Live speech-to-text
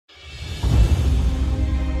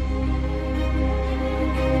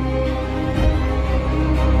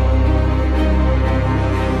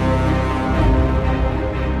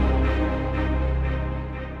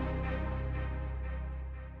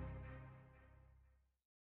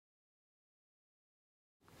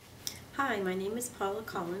Hi, my name is Paula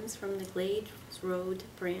Collins from the Glades Road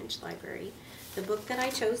Branch Library. The book that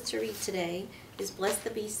I chose to read today is Bless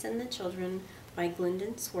the Beasts and the Children by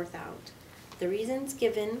Glendon Swarthout. The reasons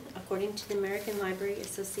given, according to the American Library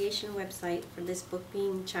Association website, for this book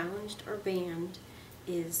being challenged or banned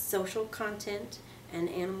is social content and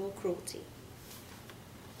animal cruelty.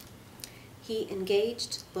 He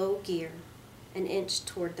engaged low gear and inched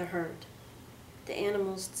toward the herd. The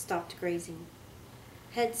animals stopped grazing.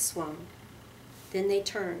 Heads swung. Then they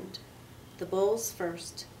turned, the bulls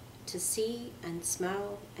first, to see and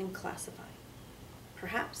smell and classify.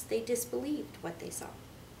 Perhaps they disbelieved what they saw.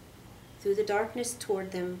 Through the darkness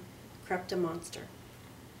toward them crept a monster.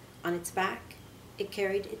 On its back it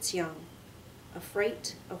carried its young, a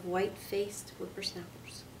freight of white-faced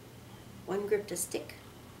whippersnappers. One gripped a stick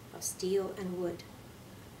of steel and wood.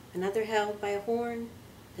 Another held by a horn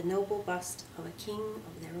the noble bust of a king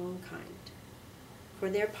of their own kind. For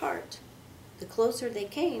their part, the closer they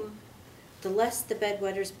came, the less the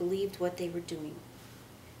bedwetters believed what they were doing,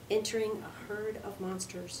 entering a herd of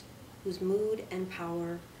monsters whose mood and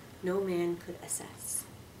power no man could assess.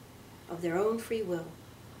 Of their own free will,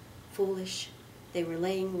 foolish, they were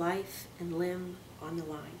laying life and limb on the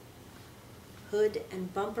line. Hood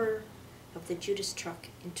and bumper of the Judas truck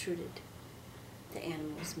intruded. The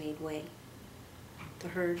animals made way. The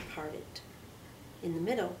herd parted. In the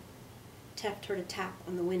middle, Teft heard a tap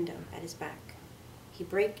on the window at his back. He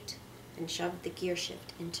braked and shoved the gear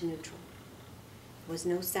shift into neutral. There was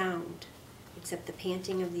no sound except the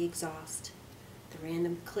panting of the exhaust, the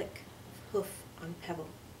random click of hoof on pebble.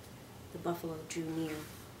 The buffalo drew near.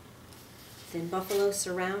 Then buffalo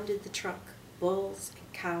surrounded the truck, bulls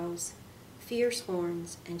and cows, fierce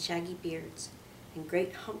horns and shaggy beards, and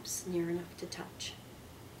great humps near enough to touch.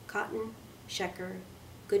 Cotton, Shecker,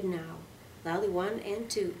 Goodnow, Lally 1 and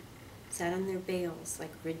 2 sat on their bales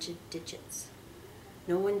like rigid digits.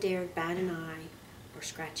 No one dared bat an eye or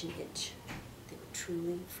scratch an itch. They were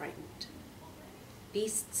truly frightened.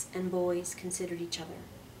 Beasts and boys considered each other.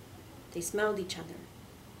 They smelled each other,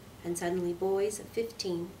 and suddenly boys of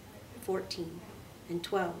 15, 14, and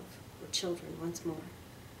 12 were children once more.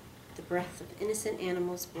 The breath of innocent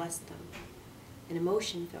animals blessed them. An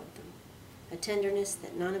emotion filled them, a tenderness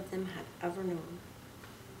that none of them had ever known.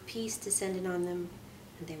 Peace descended on them,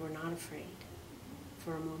 and they were not afraid.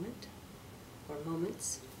 For a moment, or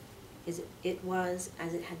moments, it was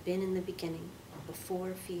as it had been in the beginning,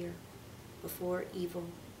 before fear, before evil,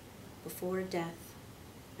 before death,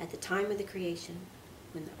 at the time of the creation,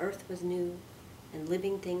 when the earth was new and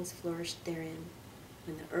living things flourished therein,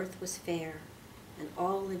 when the earth was fair and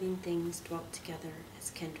all living things dwelt together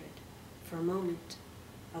as kindred. For a moment,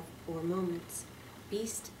 or moments,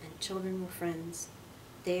 beast and children were friends,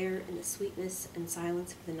 there in the sweetness and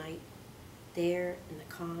silence of the night, there in the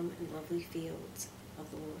calm and lovely fields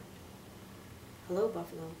of the Lord. Hello,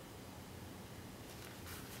 Buffalo.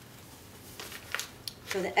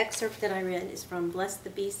 So the excerpt that I read is from Bless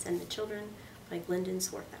the Beasts and the Children by Glendon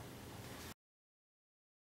Swarthout.